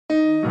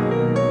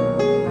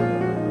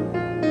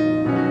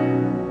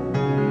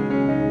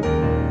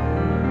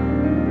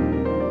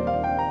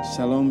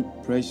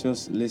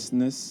precious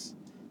listeners,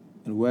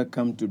 and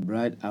welcome to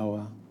Bride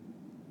Hour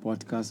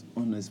podcast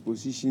on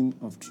exposition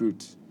of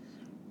truth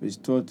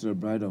restored to the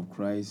bride of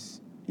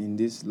Christ in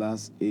this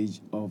last age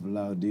of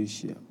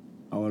Laodicea.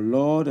 Our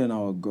Lord and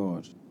our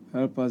God,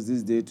 help us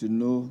this day to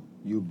know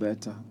you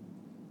better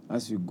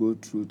as we go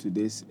through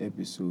today's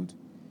episode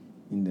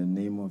in the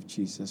name of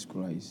Jesus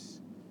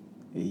Christ.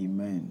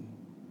 Amen.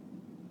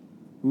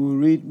 We will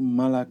read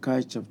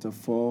Malachi chapter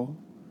 4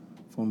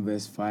 from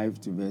verse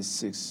 5 to verse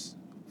 6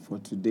 for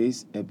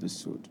today's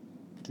episode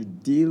to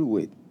deal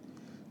with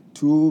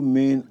two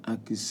main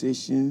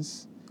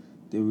accusations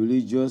the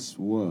religious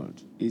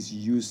world is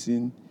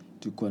using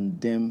to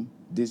condemn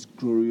this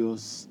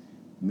glorious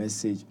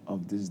message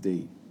of this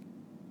day.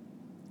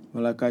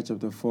 Malachi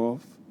chapter 4,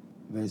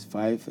 verse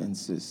 5 and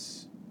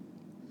 6.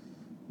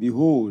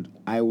 Behold,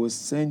 I will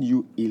send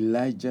you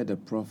Elijah the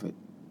prophet.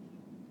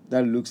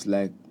 That looks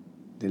like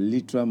the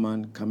literal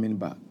man coming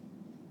back.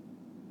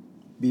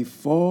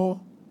 Before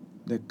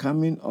the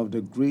coming of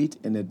the great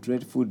and the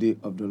dreadful day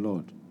of the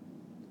Lord.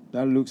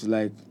 That looks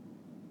like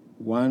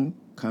one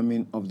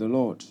coming of the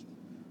Lord.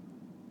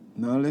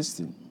 Now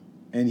listen.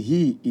 And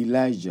he,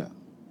 Elijah,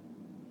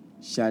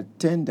 shall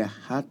turn the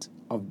heart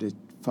of the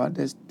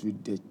fathers to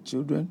the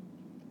children,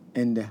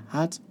 and the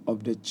heart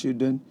of the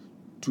children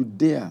to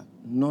their,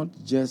 not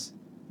just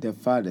the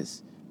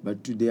fathers,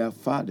 but to their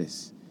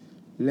fathers,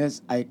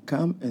 lest I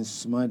come and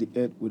smite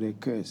the earth with a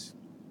curse.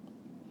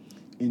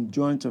 In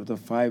John chapter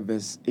 5,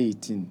 verse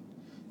 18,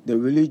 the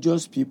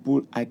religious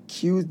people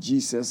accused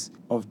Jesus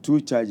of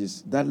two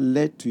charges that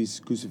led to his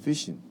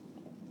crucifixion.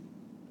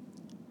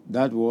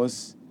 That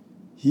was,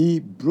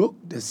 he broke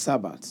the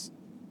Sabbath.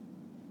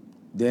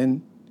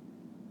 Then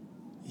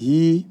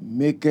he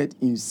maketh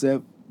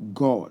himself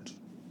God.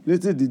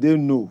 Little did they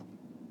know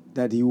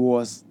that he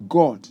was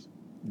God,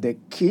 the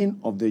King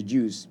of the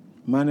Jews,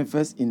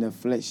 manifest in the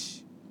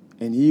flesh,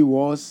 and he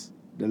was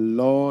the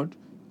Lord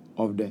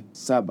of the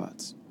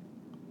Sabbath.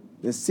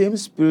 The same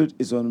spirit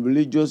is on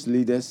religious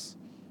leaders,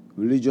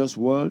 religious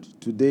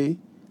world today,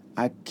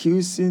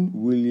 accusing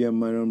William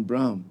Marion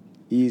Branham.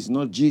 He is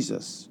not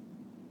Jesus.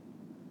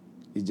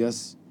 He's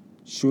just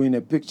showing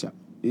a picture.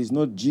 He is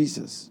not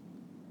Jesus.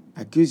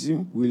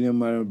 Accusing William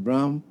Marion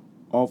Branham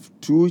of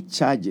two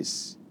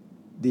charges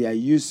they are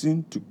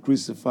using to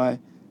crucify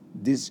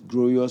this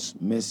glorious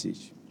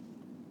message.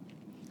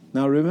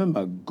 Now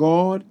remember,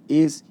 God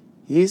is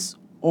his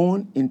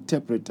own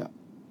interpreter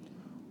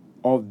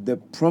of the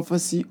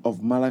prophecy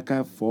of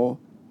Malachi 4,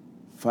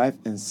 5,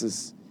 and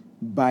 6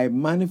 by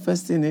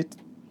manifesting it,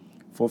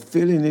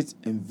 fulfilling it,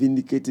 and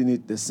vindicating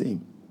it the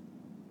same.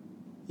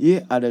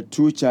 Here are the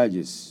two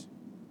charges: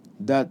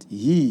 that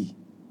he,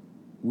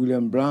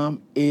 William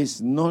Branham,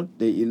 is not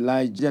the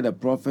Elijah the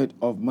prophet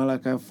of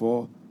Malachi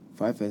 4,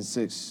 5, and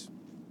 6.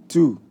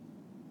 2.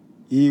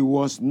 He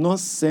was not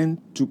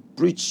sent to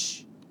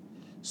preach,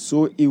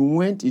 so he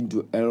went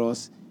into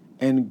errors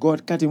and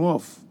God cut him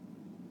off.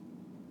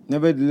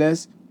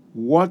 Nevertheless,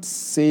 what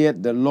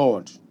saith the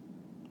Lord,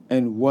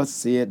 and what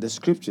saith the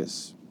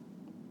Scriptures?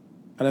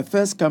 At the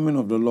first coming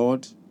of the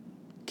Lord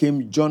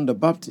came John the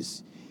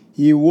Baptist.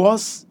 He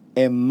was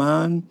a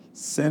man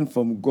sent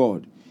from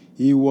God.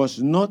 He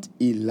was not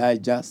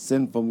Elijah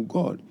sent from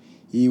God.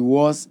 He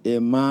was a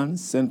man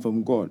sent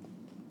from God.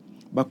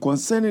 But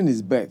concerning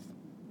his birth,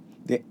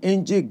 the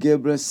angel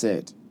Gabriel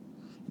said,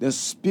 the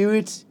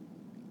spirit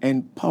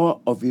and power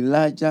of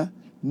Elijah,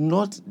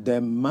 not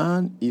the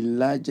man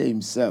Elijah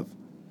himself,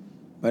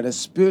 but the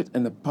spirit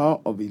and the power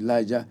of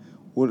Elijah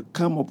will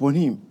come upon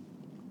him.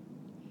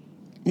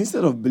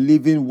 Instead of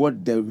believing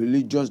what the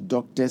religious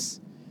doctors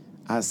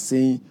are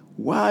saying,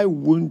 why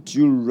wouldn't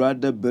you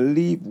rather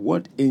believe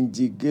what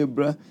angel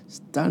Gabriel,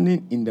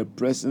 standing in the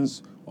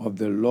presence of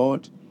the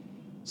Lord,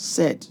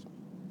 said?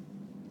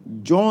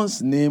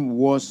 John's name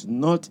was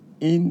not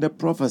in the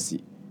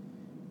prophecy,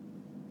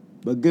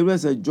 but Gabriel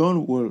said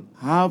John will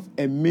have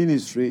a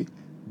ministry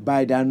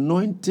by the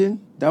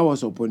anointing that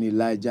was upon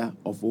Elijah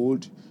of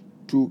old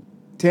to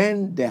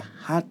turn the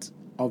heart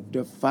of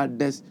the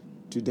fathers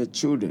to the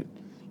children,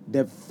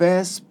 the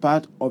first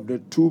part of the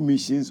two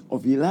missions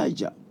of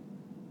Elijah.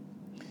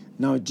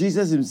 Now,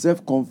 Jesus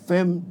himself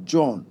confirmed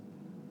John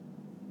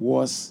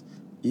was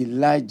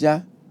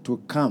Elijah to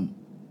come,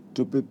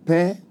 to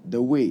prepare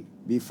the way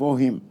before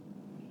him.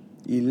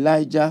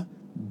 Elijah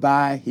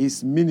by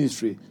his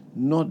ministry,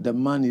 not the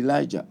man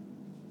Elijah.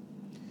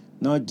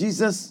 Now,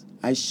 Jesus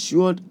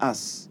assured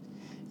us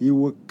he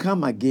will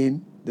come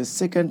again the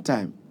second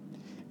time,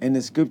 and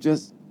the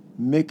scriptures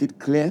make it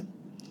clear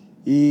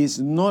he is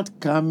not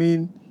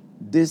coming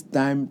this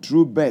time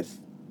through birth,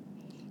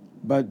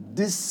 but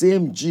this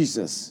same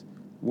Jesus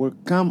will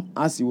come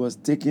as he was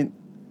taken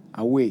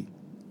away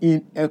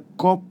in a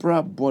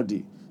corporal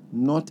body,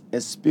 not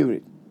a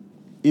spirit.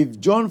 If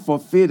John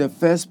fulfilled the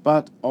first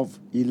part of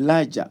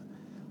Elijah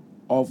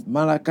of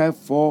Malachi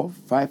 4,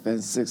 5,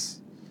 and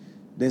 6,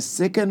 the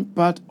second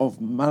part of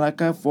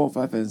Malachi 4,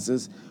 5, and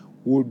 6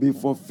 will be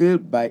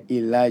fulfilled by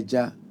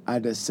Elijah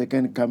at the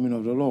second coming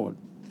of the Lord.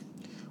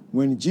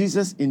 When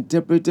Jesus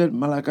interpreted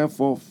Malachi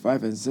 4,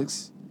 5, and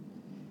 6,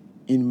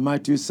 in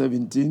Matthew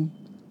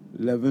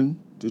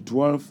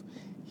 17:11-12,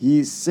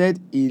 he said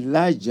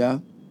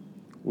Elijah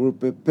will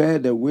prepare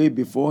the way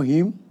before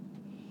him,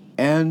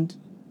 and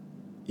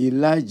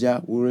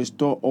Elijah will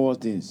restore all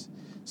things.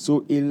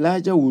 So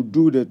Elijah will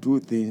do the two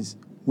things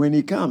when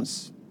he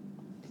comes.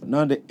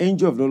 Now the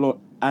angel of the Lord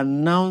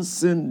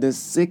announcing the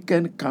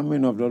second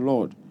coming of the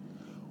Lord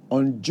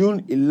on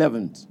June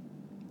 11th,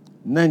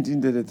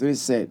 1933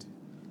 said,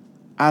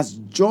 as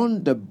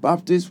John the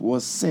Baptist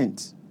was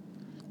sent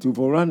to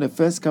forerun the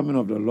first coming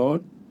of the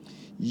Lord,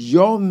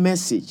 your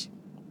message,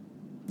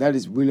 that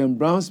is William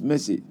Brown's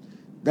message,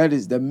 that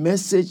is the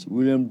message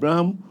William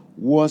Brown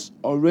was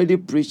already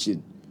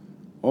preaching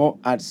or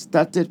had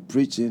started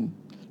preaching,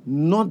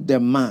 not the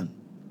man,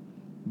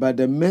 but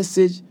the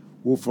message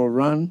will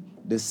forerun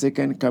the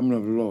second coming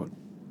of the Lord.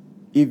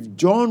 If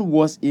John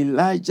was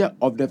Elijah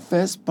of the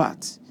first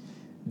part,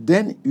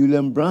 then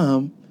William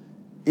Branham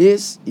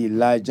is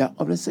Elijah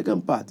of the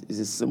second part. It's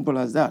as simple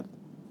as that.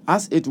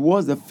 As it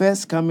was the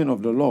first coming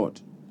of the Lord,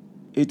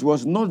 it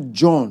was not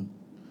John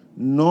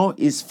nor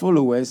his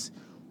followers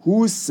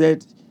who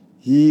said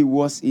he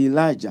was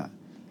Elijah.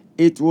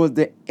 It was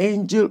the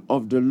angel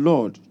of the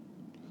Lord,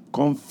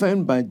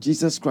 confirmed by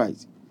Jesus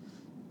Christ,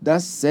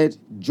 that said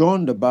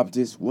John the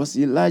Baptist was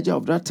Elijah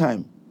of that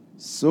time.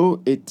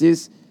 So it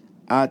is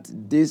at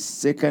this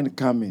second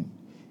coming.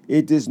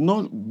 It is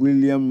not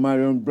William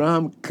Marion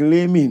Branham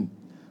claiming,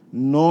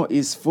 nor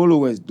his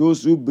followers,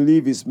 those who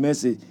believe his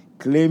message,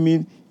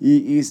 claiming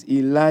he is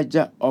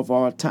Elijah of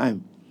our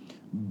time,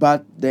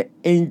 but the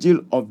angel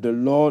of the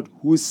Lord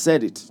who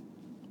said it.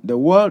 The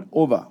world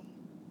over,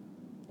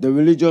 the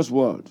religious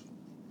world,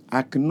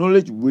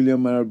 acknowledge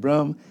William Marion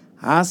Branham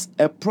as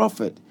a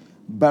prophet,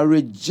 but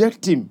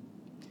reject him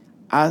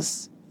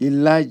as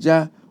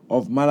Elijah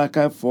of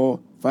Malachi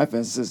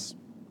 4:5-6.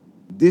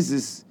 This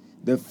is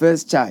the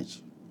first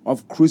charge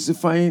of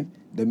crucifying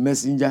the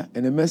messenger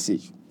and the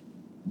message.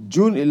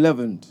 June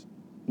 11th,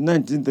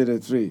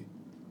 1933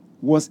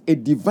 was a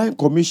divine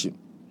commission.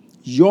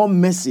 Your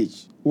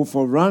message will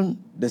forerun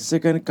the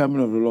second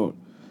coming of the Lord.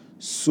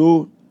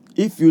 So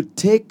if you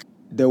take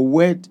the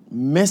word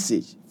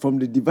message from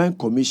the divine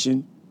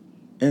commission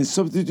and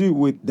substitute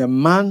with the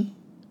man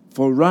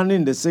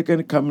forerunning the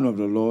second coming of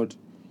the Lord,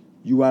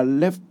 you are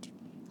left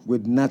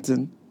with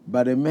nothing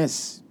but a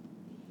mess.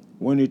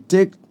 When you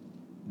take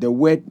the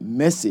word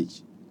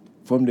message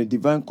from the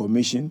divine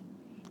commission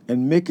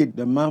and make it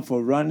the man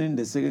forerunning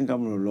the second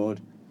coming of the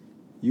Lord,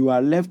 you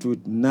are left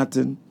with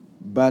nothing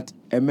but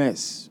a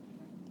mess.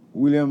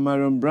 William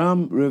Marion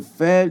Branham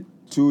referred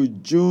to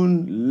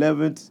June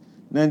 11th,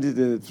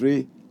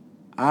 1933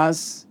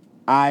 as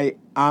I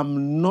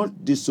am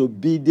not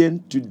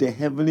disobedient to the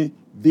heavenly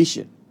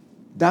vision.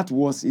 That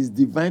was his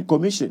divine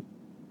commission.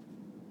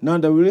 Now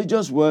the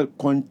religious world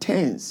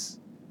contends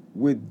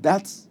with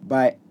that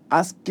by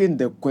asking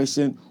the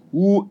question,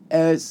 who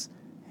else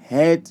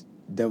heard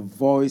the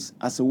voice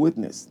as a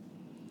witness?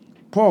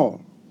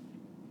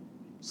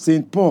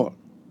 St. Paul,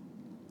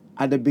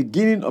 at the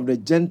beginning of the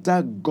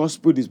Gentile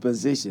gospel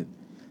dispensation,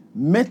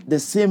 met the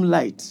same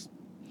light,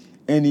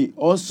 and he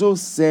also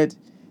said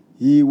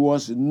he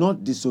was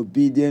not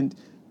disobedient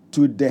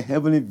to the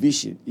heavenly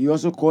vision. He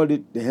also called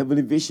it the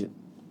heavenly vision.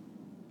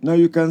 Now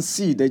you can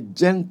see the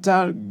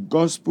Gentile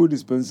gospel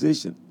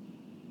dispensation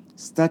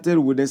started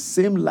with the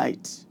same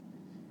light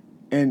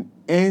and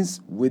ends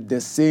with the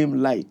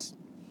same light.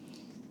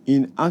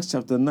 In Acts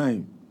chapter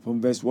 9, from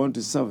verse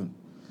 1-7,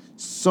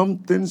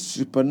 something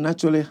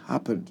supernaturally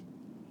happened.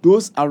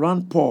 Those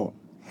around Paul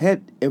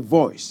heard a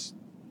voice,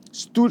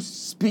 stood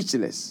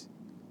speechless,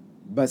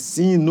 but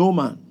seeing no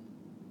man.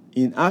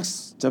 In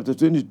Acts chapter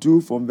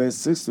 22, from verse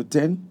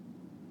 6-10,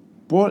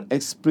 Paul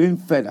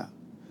explained further.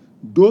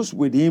 Those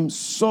with him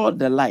saw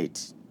the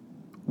light,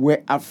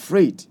 were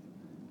afraid,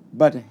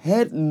 but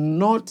heard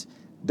not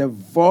the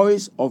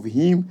voice of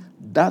him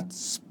that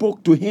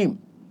spoke to him.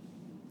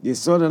 They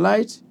saw the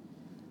light,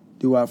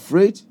 they were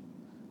afraid,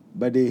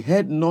 but they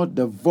heard not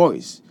the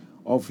voice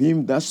of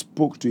him that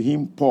spoke to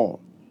him,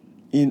 Paul.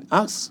 In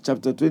Acts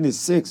chapter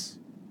 26,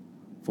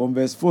 from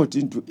verse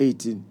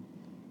 14-18,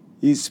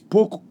 he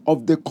spoke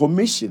of the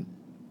commission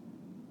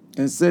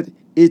and said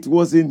it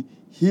was in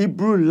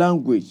Hebrew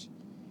language.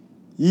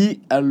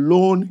 He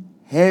alone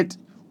heard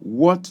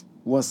what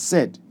was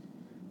said.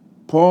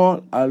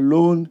 Paul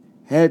alone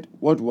heard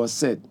what was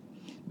said.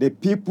 The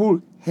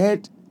people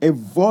heard a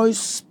voice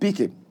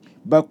speaking,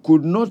 but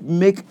could not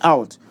make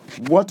out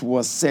what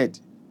was said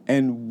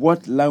and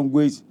what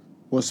language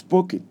was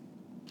spoken.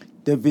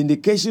 The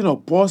vindication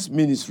of Paul's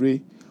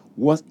ministry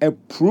was a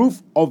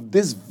proof of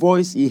this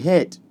voice he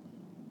heard.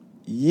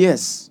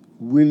 Yes,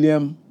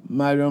 William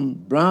Marion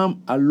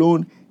Branham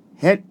alone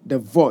heard the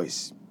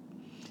voice,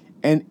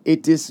 and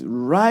it is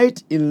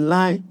right in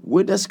line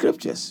with the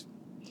scriptures.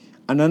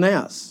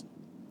 Ananias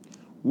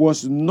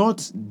was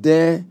not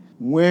there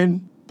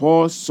when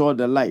Paul saw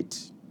the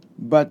light,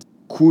 but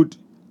could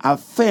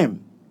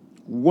affirm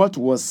what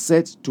was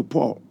said to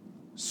Paul.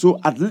 So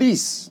at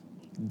least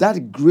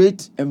that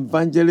great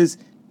evangelist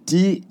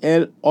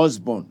T.L.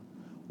 Osborne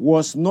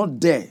was not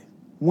there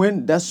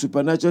when that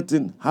supernatural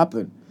thing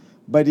happened,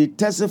 but he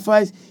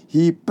testifies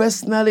he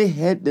personally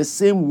heard the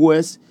same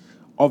words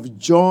of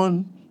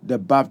John the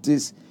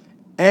Baptist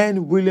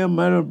and William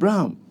Marion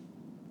Branham.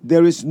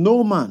 There is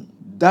no man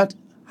that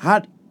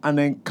had an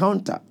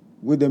encounter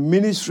with the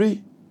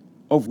ministry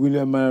of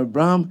William Marion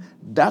Branham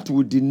that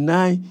would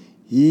deny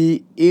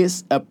he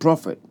is a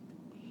prophet.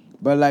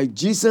 But like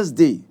Jesus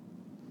did,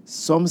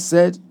 some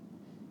said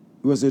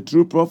he was a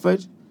true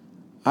prophet,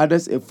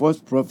 others a false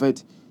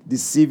prophet,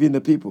 deceiving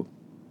the people.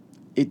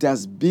 It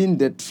has been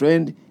the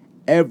trend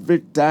every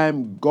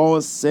time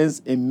God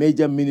sends a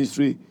major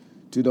ministry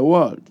to the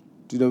world,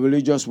 to the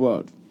religious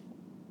world.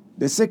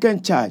 The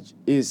second charge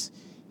is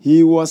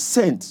he was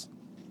sent.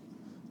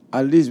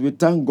 At least we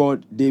thank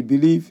God they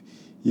believe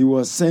he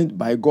was sent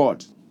by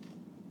God.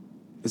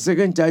 The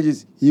second charge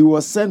is he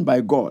was sent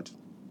by God,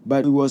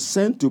 but he was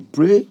sent to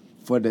pray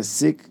for the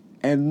sick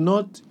and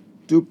not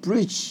to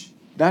preach.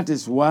 That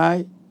is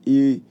why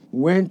he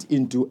went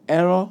into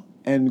error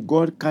and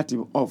God cut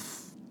him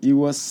off. He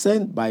was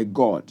sent by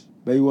God,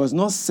 but he was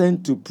not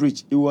sent to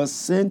preach. He was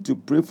sent to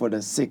pray for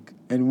the sick.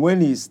 And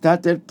when he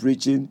started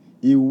preaching,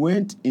 he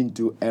went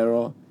into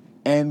error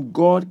and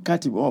God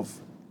cut him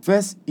off.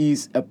 First, he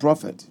is a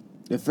prophet.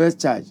 The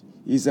first charge,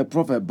 he is a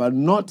prophet, but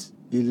not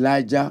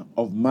Elijah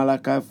of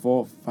Malachi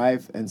 4,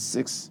 5, and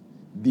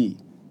 6b.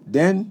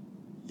 Then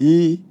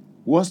he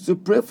was to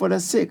pray for the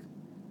sick.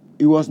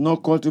 He was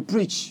not called to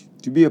preach,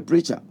 to be a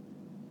preacher.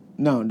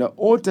 Now, the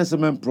Old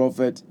Testament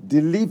prophet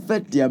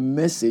delivered their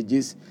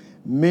messages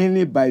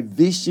mainly by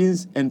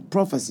visions and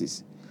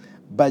prophecies.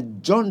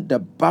 But John the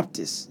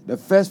Baptist, the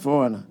first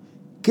forerunner,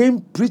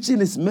 came preaching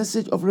his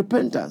message of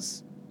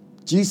repentance.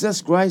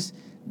 Jesus Christ,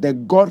 the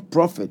God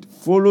prophet,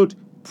 followed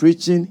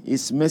preaching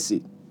his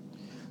message.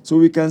 So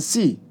we can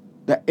see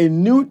that a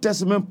New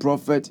Testament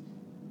prophet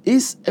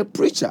is a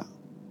preacher.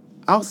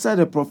 Outside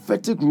the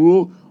prophetic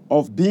role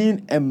of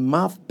being a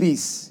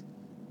mouthpiece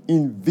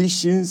in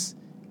visions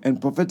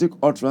and prophetic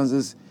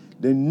utterances,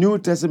 the New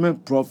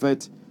Testament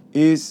prophet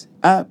is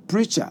a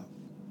preacher.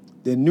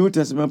 The New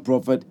Testament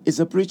prophet is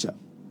a preacher.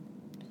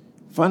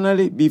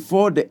 Finally,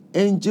 before the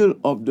angel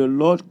of the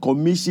Lord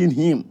commissioned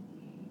him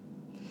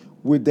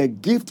with the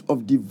gift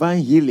of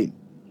divine healing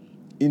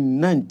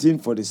in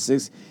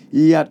 1946,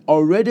 he had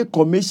already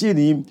commissioned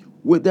him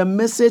with a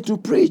message to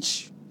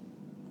preach.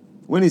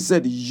 When he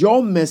said,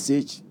 your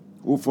message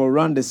will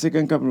forerun the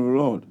second coming of the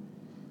Lord.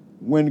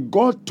 When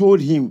God told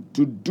him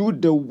to do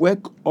the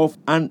work of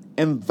an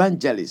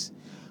evangelist,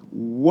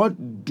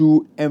 what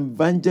do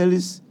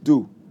evangelists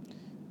do?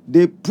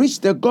 They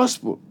preach the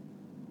gospel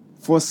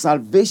for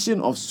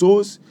salvation of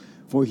souls,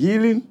 for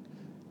healing,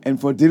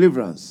 and for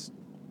deliverance.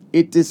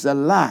 It is a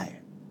lie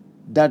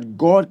that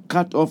God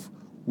cut off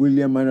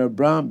William Marion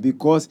Branham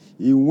because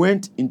he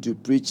went into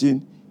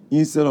preaching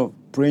instead of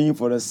praying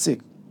for the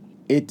sick.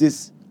 It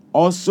is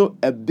also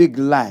a big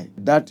lie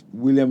that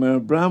William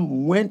Marion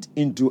Branham went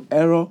into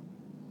error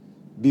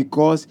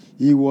because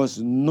he was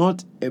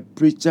not a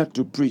preacher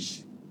to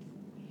preach.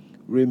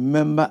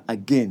 Remember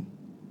again,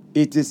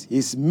 it is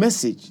his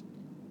message,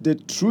 the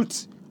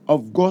truth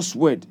of God's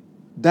word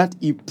that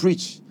he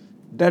preached,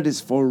 that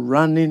is for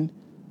running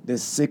the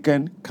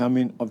second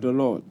coming of the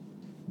Lord.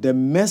 The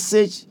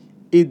message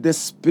is the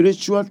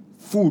spiritual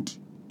food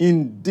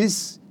in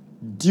this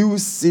due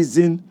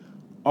season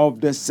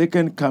of the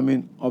second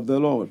coming of the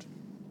Lord.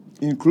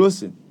 In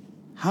closing,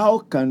 how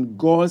can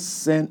God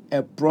send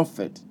a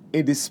prophet,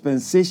 a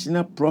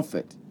dispensational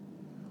prophet,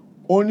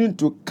 only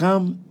to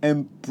come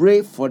and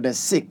pray for the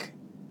sick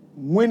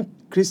when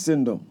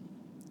Christendom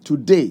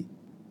today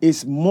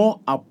is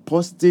more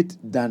apostate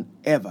than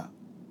ever?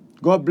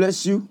 God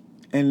bless you,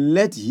 and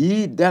let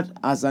he that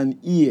has an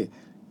ear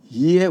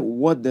hear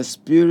what the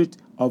Spirit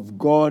of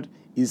God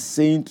is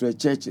saying to the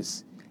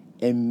churches,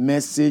 a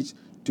message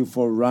to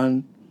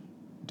forerun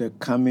the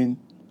coming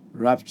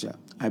rapture.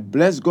 I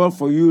bless God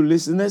for you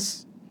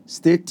listeners.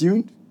 Stay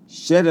tuned.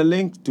 Share the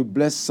link to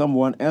bless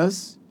someone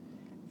else.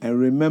 And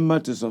remember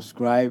to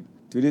subscribe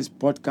to this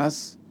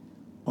podcast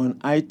on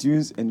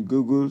iTunes and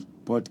Google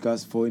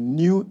Podcasts for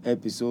new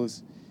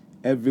episodes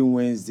every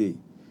Wednesday.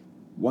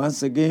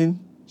 Once again,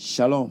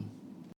 Shalom.